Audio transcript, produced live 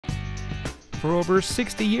For over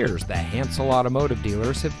 60 years, the Hansel Automotive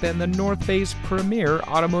Dealers have been the North Bay's premier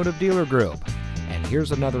automotive dealer group. And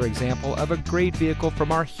here's another example of a great vehicle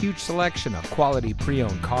from our huge selection of quality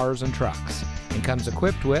pre-owned cars and trucks. And comes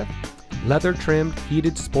equipped with leather-trimmed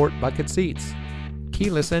heated sport bucket seats,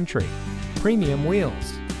 keyless entry, premium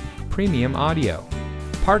wheels, premium audio,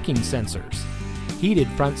 parking sensors, heated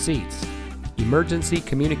front seats, emergency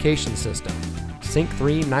communication system, Sync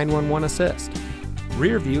 3 911 assist,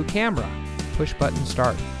 rear view camera, push button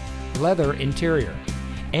start, leather interior,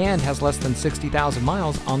 and has less than 60,000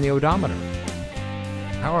 miles on the odometer.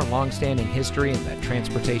 Our long-standing history in the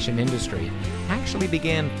transportation industry actually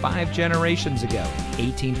began 5 generations ago in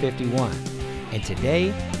 1851, and today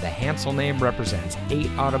the Hansel name represents 8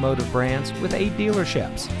 automotive brands with 8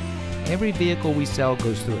 dealerships. Every vehicle we sell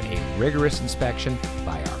goes through a rigorous inspection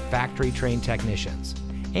by our factory-trained technicians.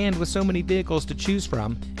 And with so many vehicles to choose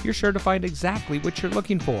from, you're sure to find exactly what you're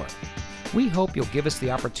looking for. We hope you'll give us the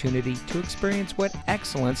opportunity to experience what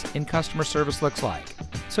excellence in customer service looks like.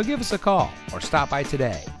 So give us a call or stop by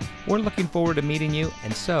today. We're looking forward to meeting you,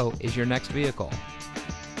 and so is your next vehicle.